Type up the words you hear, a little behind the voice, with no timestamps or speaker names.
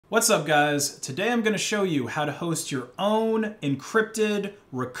What's up, guys? Today I'm going to show you how to host your own encrypted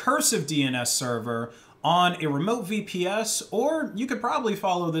recursive DNS server on a remote VPS, or you could probably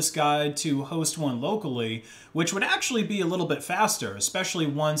follow this guide to host one locally, which would actually be a little bit faster, especially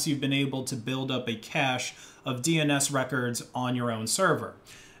once you've been able to build up a cache of DNS records on your own server.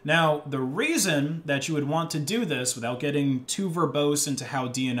 Now, the reason that you would want to do this without getting too verbose into how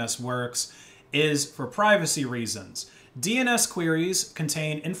DNS works is for privacy reasons. DNS queries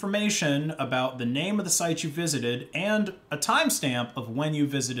contain information about the name of the site you visited and a timestamp of when you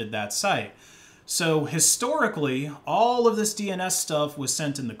visited that site. So historically, all of this DNS stuff was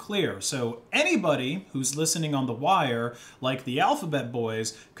sent in the clear. So anybody who's listening on the wire, like the Alphabet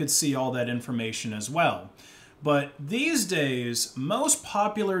Boys, could see all that information as well. But these days, most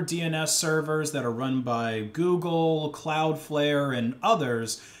popular DNS servers that are run by Google, Cloudflare, and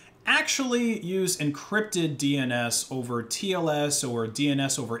others actually use encrypted DNS over TLS or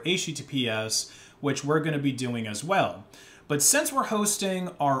DNS over HTTPS, which we're going to be doing as well. But since we're hosting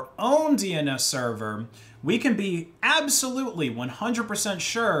our own DNS server, we can be absolutely 100%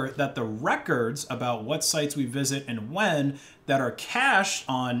 sure that the records about what sites we visit and when that are cached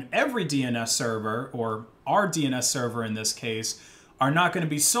on every DNS server, or our DNS server in this case, are not going to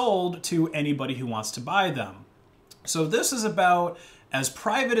be sold to anybody who wants to buy them. So this is about as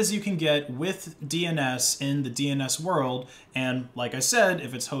private as you can get with DNS in the DNS world, and like I said,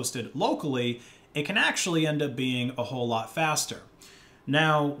 if it's hosted locally, it can actually end up being a whole lot faster.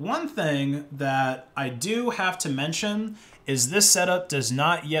 Now, one thing that I do have to mention is this setup does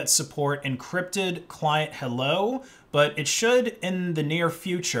not yet support encrypted client hello, but it should in the near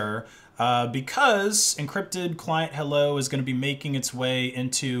future because encrypted client hello is going to be making its way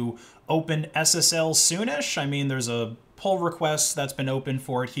into OpenSSL soonish. I mean, there's a pull request that's been open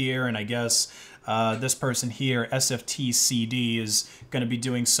for it here, and I guess this person here, SFTCD, is going to be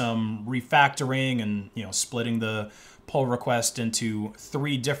doing some refactoring and splitting the pull request into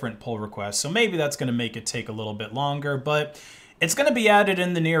 3 different pull requests. So maybe that's going to make it take a little bit longer, but it's going to be added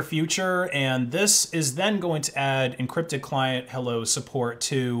in the near future, and this is then going to add encrypted client hello support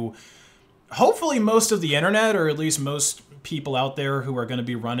to hopefully most of the internet, or at least most people out there who are going to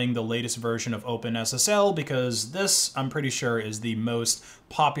be running the latest version of OpenSSL, because this, I'm pretty sure, is the most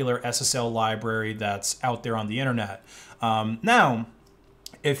popular SSL library that's out there on the internet. Now,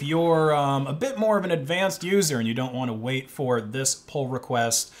 if you're a bit more of an advanced user and you don't want to wait for this pull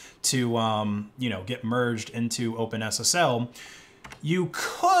request to get merged into OpenSSL, you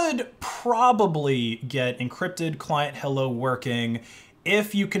could probably get encrypted client hello working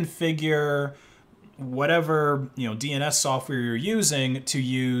if you configure whatever DNS software you're using to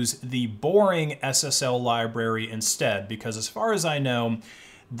use the boring SSL library instead, because as far as I know,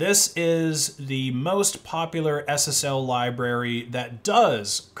 this is the most popular SSL library that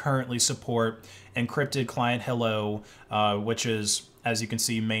does currently support encrypted client hello, which is, as you can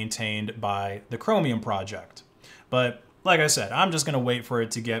see, maintained by the Chromium project. But like I said, I'm just going to wait for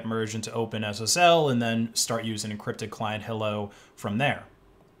it to get merged into OpenSSL and then start using encrypted client hello from there.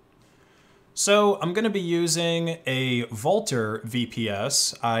 So I'm going to be using a Vultr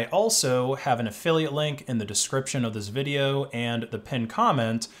VPS. I also have an affiliate link in the description of this video and the pinned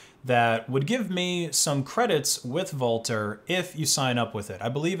comment that would give me some credits with Vultr if you sign up with it. I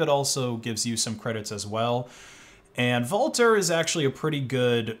believe it also gives you some credits as well. And Vultr is actually a pretty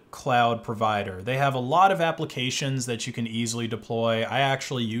good cloud provider. They have a lot of applications that you can easily deploy. I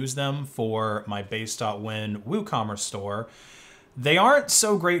actually use them for my base.win WooCommerce store. They aren't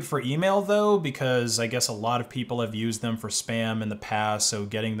so great for email though, because I guess a lot of people have used them for spam in the past, so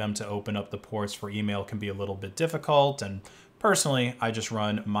getting them to open up the ports for email can be a little bit difficult, and personally, I just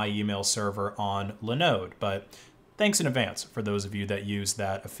run my email server on Linode, but thanks in advance for those of you that use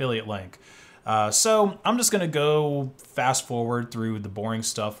that affiliate link. So I'm just going to go fast forward through the boring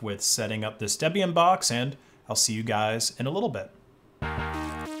stuff with setting up this Debian box, and I'll see you guys in a little bit.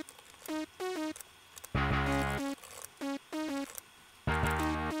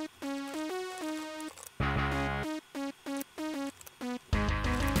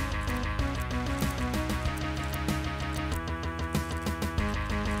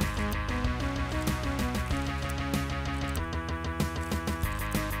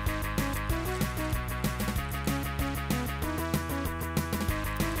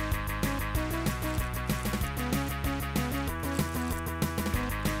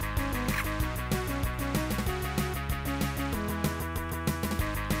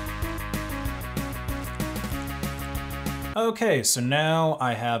 Okay, so now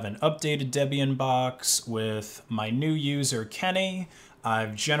I have an updated Debian box with my new user, Kenny.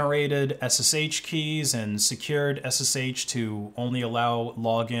 I've generated SSH keys and secured SSH to only allow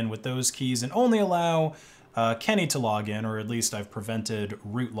login with those keys and only allow Kenny to log in, or at least I've prevented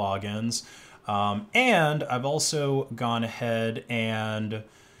root logins. And I've also gone ahead and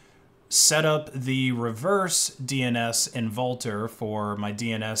set up the reverse DNS involter for my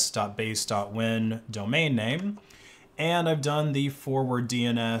dns.base.win domain name. And I've done the forward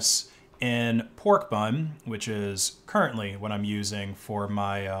DNS in Porkbun, which is currently what I'm using for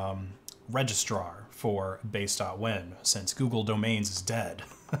my registrar for base.win, since Google Domains is dead.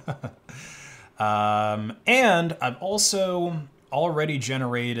 And I've also already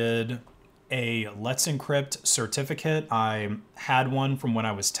generated a Let's Encrypt certificate. I had one from when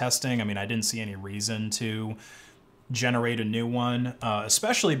I was testing. I mean, I didn't see any reason to generate a new one,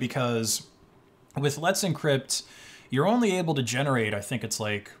 especially because with Let's Encrypt, you're only able to generate, I think it's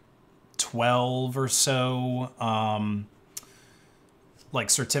like 12 or so like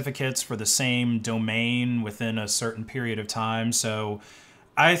certificates for the same domain within a certain period of time. So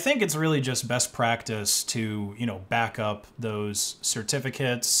I think it's really just best practice to, you know, back up those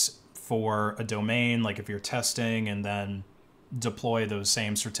certificates for a domain, like if you're testing, and then deploy those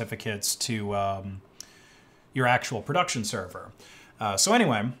same certificates to your actual production server. So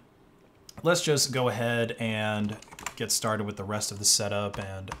anyway, let's just go ahead and get started with the rest of the setup,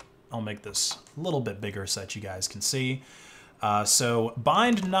 and I'll make this a little bit bigger so that you guys can see. So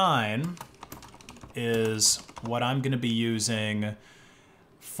bind 9 is what I'm going to be using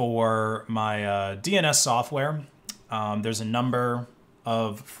for my DNS software. There's a number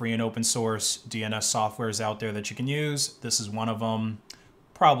of free and open source DNS softwares out there that you can use. This is one of them,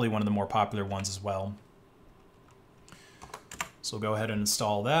 probably one of the more popular ones as well. So we'll go ahead and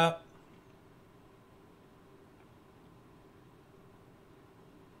install that.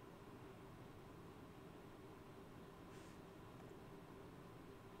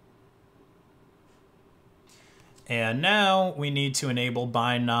 And now we need to enable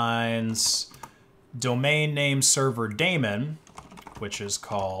bind9's domain name server daemon, which is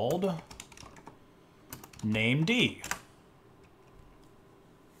called named.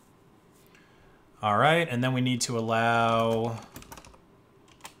 All right, and then we need to allow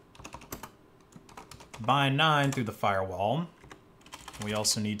bind9 through the firewall. We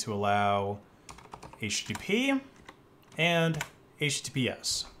also need to allow HTTP and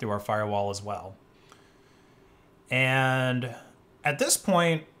HTTPS through our firewall as well. And at this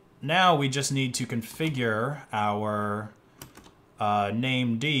point, now we just need to configure our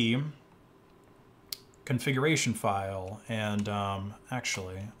named configuration file. And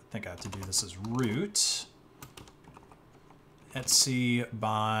actually, I think I have to do this as root etc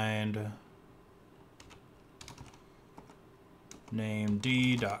bind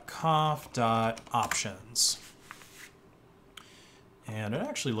named.conf.options. And it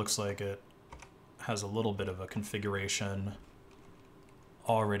actually looks like it has a little bit of a configuration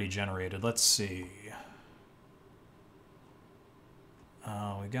already generated. Let's see.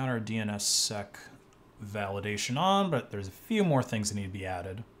 We got our DNSSEC validation on, but there's a few more things that need to be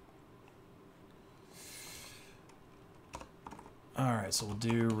added. All right, so we'll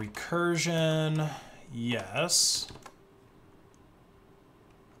do recursion, yes.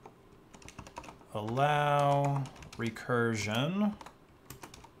 Allow recursion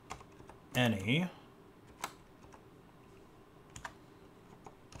any.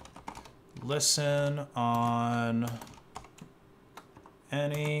 Listen on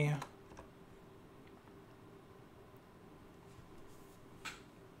any.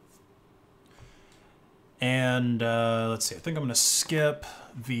 And let's see, I think I'm going to skip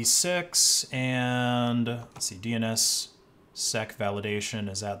v6 and let's see, DNS sec validation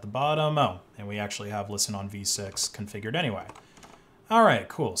is at the bottom. Oh, and we actually have listen on v6 configured anyway. All right,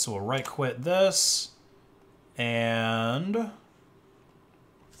 cool. So we'll right quit this and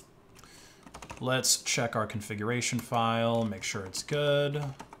let's check our configuration file, make sure it's good.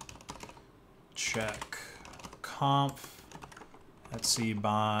 Check conf etc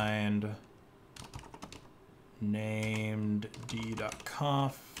bind named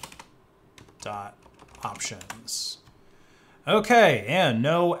d.conf.options. Okay, and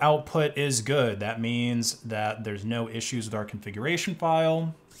no output is good. That means that there's no issues with our configuration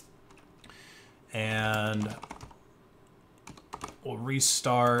file. And we'll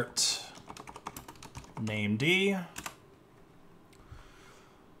restart named.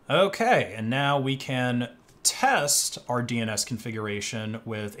 Okay, and now we can test our DNS configuration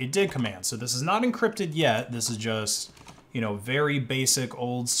with a dig command. So this is not encrypted yet. This is just, you know, very basic,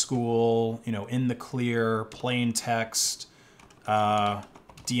 old school, you know, in the clear, plain text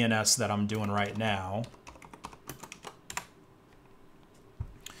DNS that I'm doing right now.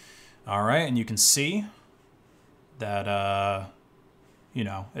 All right, and you can see that, you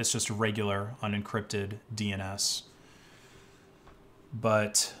know, it's just a regular unencrypted DNS.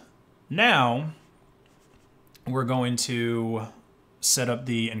 But now we're going to set up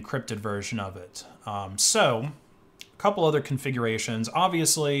the encrypted version of it. So a couple other configurations.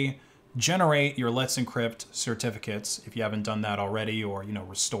 Obviously, generate your Let's Encrypt certificates if you haven't done that already, or, you know,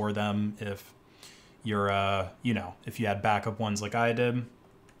 restore them if you're, you know, if you had backup ones like I did.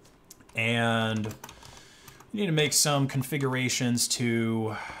 And you need to make some configurations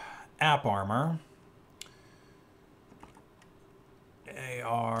to AppArmor.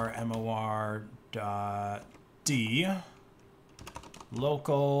 ARMOR.d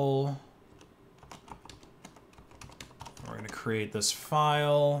local. We're going to create this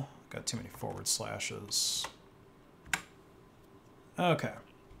file. Got too many forward slashes. Okay.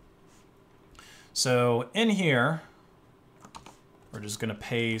 So in here, we're just going to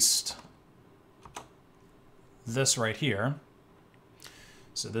paste this right here.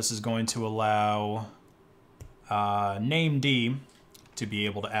 So this is going to allow named to be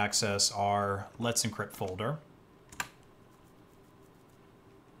able to access our Let's Encrypt folder.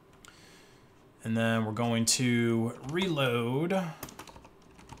 And then we're going to reload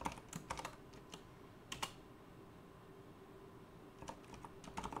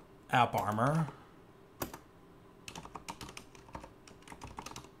AppArmor.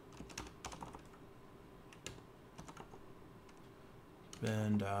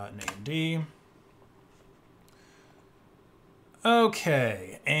 Named.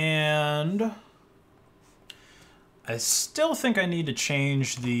 Okay, and I still think I need to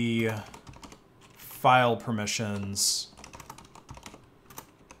change the file permissions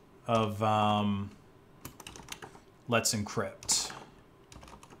of Let's Encrypt.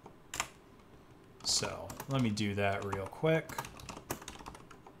 So let me do that real quick.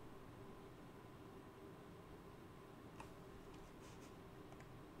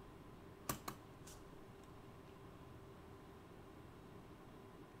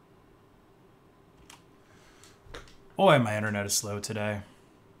 Boy, my internet is slow today.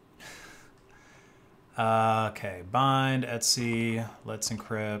 Okay, bind, etc, Let's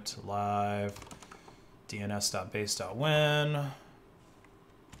Encrypt, live, dns.base.win,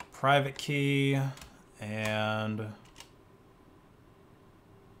 private key, and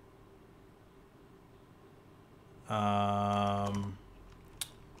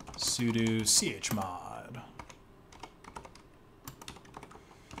sudo chmod.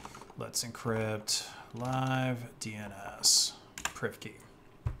 Let's Encrypt, live, DNS, priv key.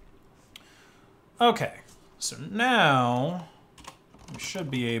 Okay, so now we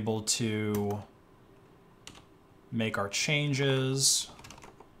should be able to make our changes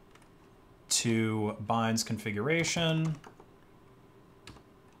to bind's configuration,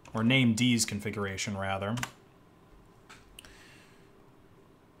 or named's configuration rather.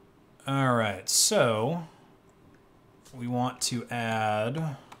 All right, so we want to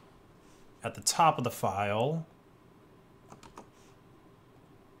add at the top of the file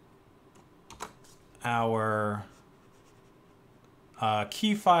our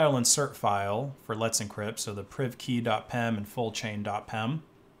key file insert file for Let's Encrypt, so the privkey.pem and fullchain.pem.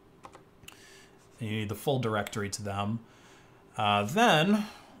 And you need the full directory to them. Then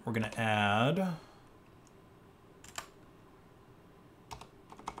we're going to add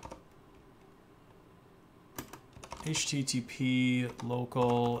HTTP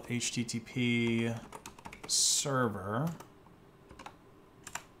local HTTP server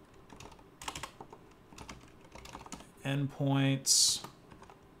endpoints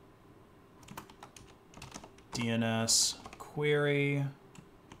DNS query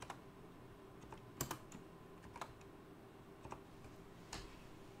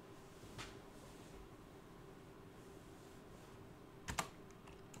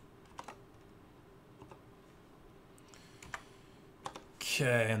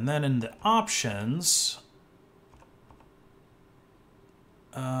Okay, and then in the options,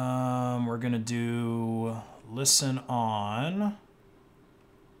 we're gonna do listen on.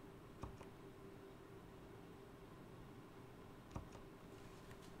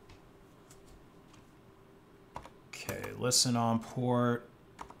 Okay, listen on port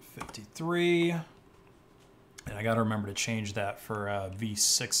 53. And I gotta remember to change that for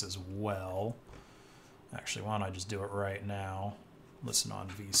V6 as well. Actually, why don't I just do it right now? Listen on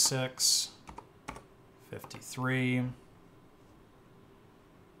V6, 53.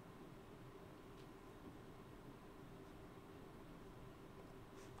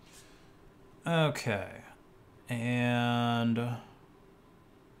 Okay, and oh,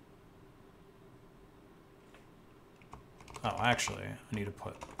 actually, I need to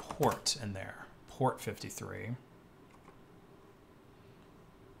put port in there. Port 53.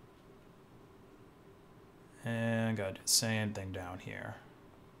 And gotta do the same thing down here.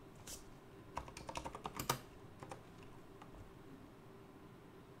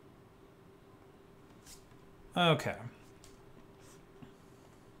 Okay.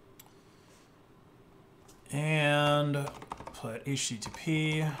 And put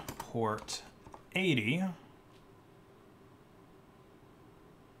HTTP port 80.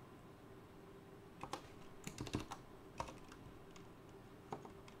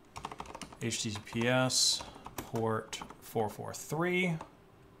 HTTPS port 443.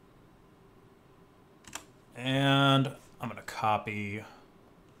 And I'm going to copy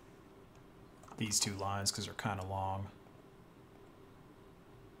these two lines because they're kind of long.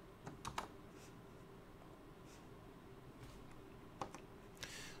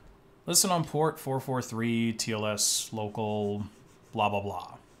 Listen on port 443, TLS local, blah, blah,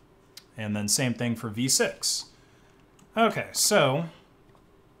 blah. And then same thing for v6. Okay, so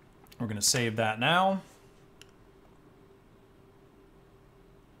we're going to save that now.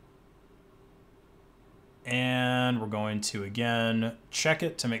 And we're going to, again, check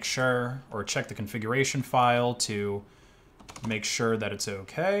it to make sure, or check the configuration file to make sure that it's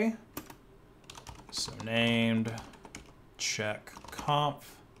okay. So named check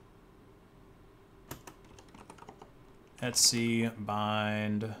conf etc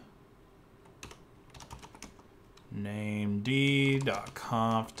bind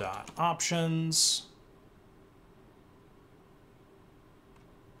named.conf.options.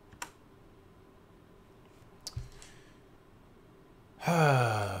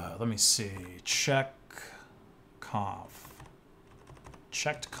 Let me see. Check conf.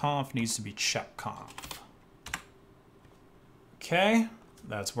 Checked conf needs to be check conf. Okay,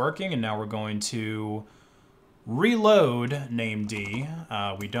 that's working, and now we're going to reload named.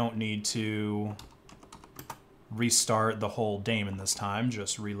 We don't need to restart the whole daemon this time,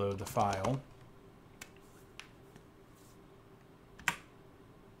 just reload the file.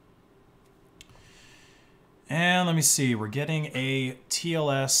 And let me see, we're getting a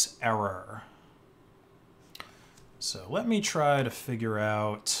TLS error. So let me try to figure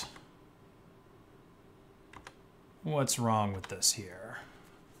out what's wrong with this here.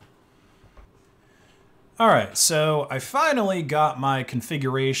 All right, so I finally got my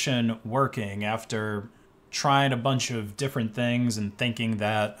configuration working after trying a bunch of different things and thinking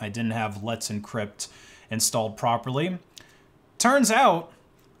that I didn't have Let's Encrypt installed properly. Turns out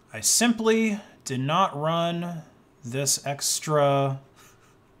I simply did not run this extra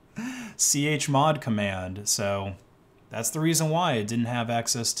chmod command, so that's the reason why it didn't have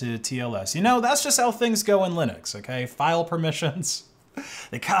access to TLS. You know, that's just how things go in Linux, okay? File permissions,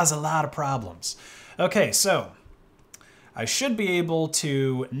 they cause a lot of problems. Okay, so I should be able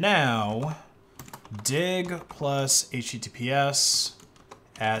to now dig plus https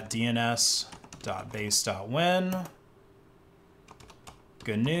at dns.base.win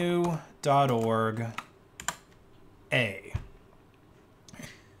gnu.org a.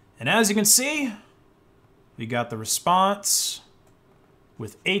 And as you can see, we got the response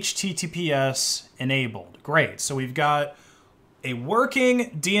with HTTPS enabled. Great, so we've got a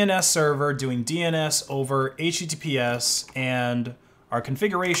working DNS server doing DNS over HTTPS, and our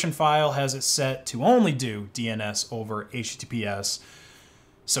configuration file has it set to only do DNS over HTTPS.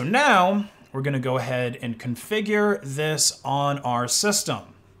 So now we're going to go ahead and configure this on our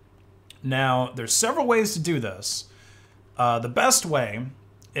system. Now, there's several ways to do this. The best way,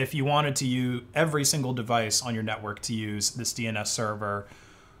 if you wanted to use every single device on your network to use this DNS server,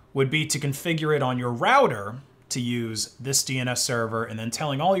 would be to configure it on your router to use this DNS server and then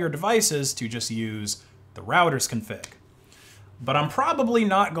telling all your devices to just use the router's config. But I'm probably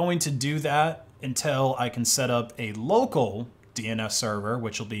not going to do that until I can set up a local DNS server,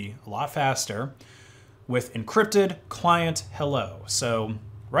 which will be a lot faster, with encrypted client hello. So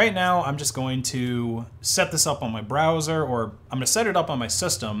right now I'm just going to set this up on my browser, or I'm going to set it up on my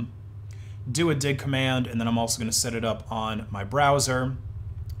system, do a dig command, and then I'm also going to set it up on my browser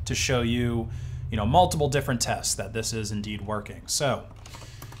to show you, multiple different tests that this is indeed working. So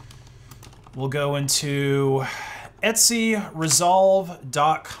we'll go into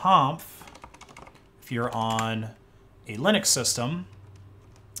etcresolve.conf if you're on a Linux system,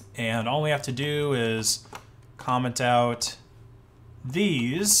 and all we have to do is comment out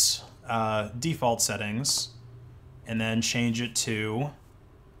these default settings and then change it to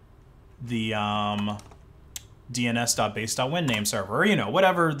the dns.base.win name server, or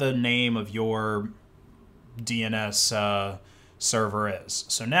whatever the name of your DNS server is.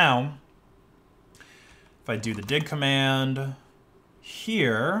 So now if I do the dig command,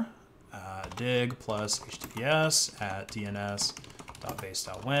 here, dig plus https at dns.base.win,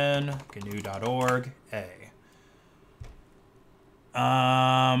 gnu.org,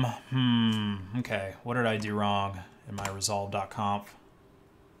 okay, what did I do wrong in my resolve.conf?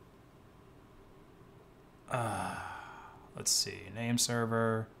 Let's see, name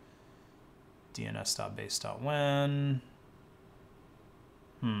server, dns.base.win.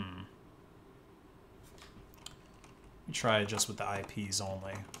 Let me try it just with the IPs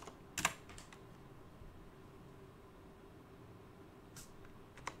only.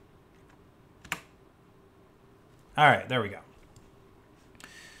 All right, there we go.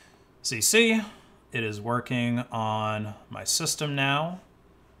 So you see, it is working on my system now.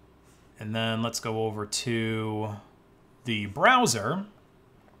 And then let's go over to the browser.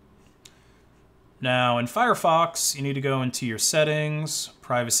 Now in Firefox, you need to go into your settings,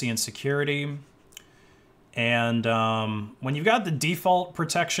 privacy and security. And when you've got the default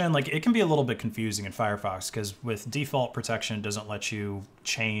protection, like it can be a little bit confusing in Firefox because with default protection, it doesn't let you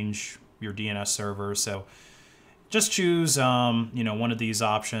change your DNS server. So just choose, one of these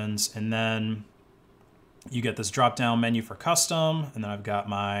options, and then you get this drop-down menu for custom, and then I've got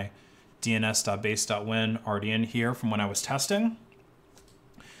my dns.base.win already in here from when I was testing.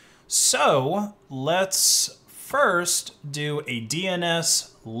 So let's first do a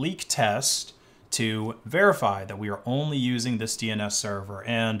DNS leak test to verify that we are only using this DNS server.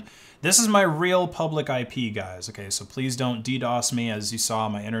 And this is my real public IP, guys. Okay, so please don't DDoS me. As you saw,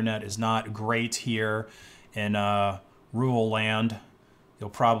 my internet is not great here in rural land. You'll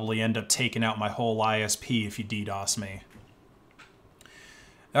probably end up taking out my whole ISP if you DDoS me.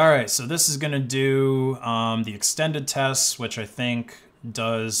 All right, so this is gonna do the extended tests, which I think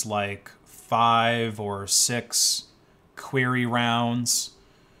does like 5 or 6 query rounds.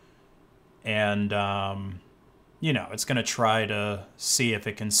 And, it's gonna try to see if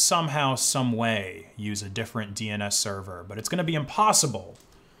it can somehow, some way use a different DNS server, but it's gonna be impossible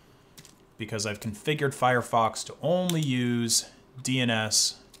because I've configured Firefox to only use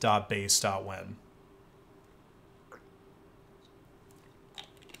dns.base.win.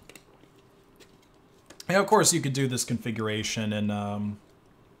 And of course, you could do this configuration in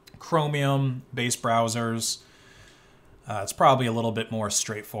Chromium-based browsers. It's probably a little bit more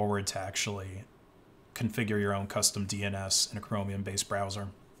straightforward to actually configure your own custom DNS in a Chromium-based browser,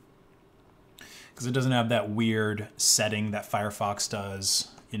 because it doesn't have that weird setting that Firefox does,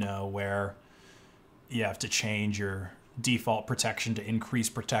 where you have to change your default protection to increase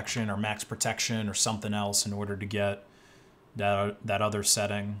protection or max protection or something else in order to get that other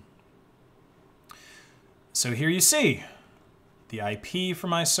setting. So here you see the IP for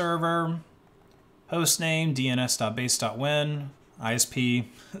my server, hostname, dns.base.win, ISP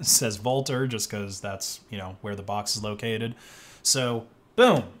says Volter just because that's, where the box is located. So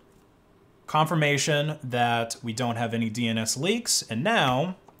boom, confirmation that we don't have any DNS leaks. And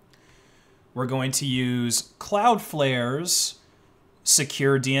now we're going to use Cloudflare's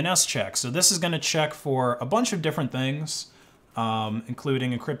secure DNS check. So this is going to check for a bunch of different things,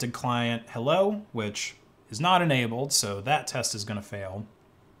 including encrypted client hello, which is not enabled, so that test is going to fail.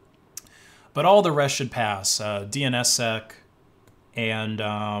 But all the rest should pass. DNSSEC and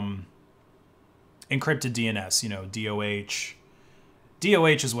encrypted DNS, DOH.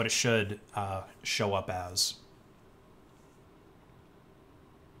 DOH is what it should show up as.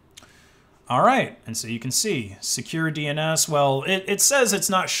 All right, and so you can see secure DNS. Well, it says it's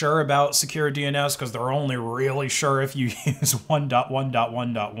not sure about secure DNS because they're only really sure if you use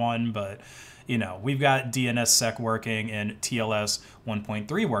 1.1.1.1, but we've got DNSSEC working and TLS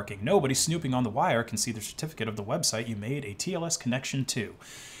 1.3 working. Nobody snooping on the wire can see the certificate of the website you made a TLS connection to.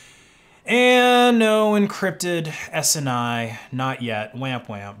 And no encrypted SNI, not yet, wamp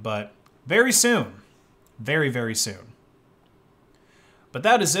wamp, but very soon, very, very soon. But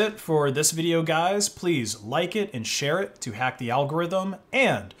that is it for this video, guys. Please like it and share it to hack the algorithm,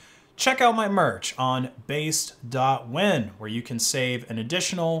 and check out my merch on based.win, where you can save an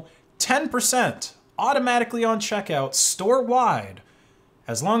additional 10% automatically on checkout store-wide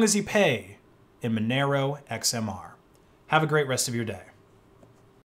as long as you pay in Monero XMR. Have a great rest of your day.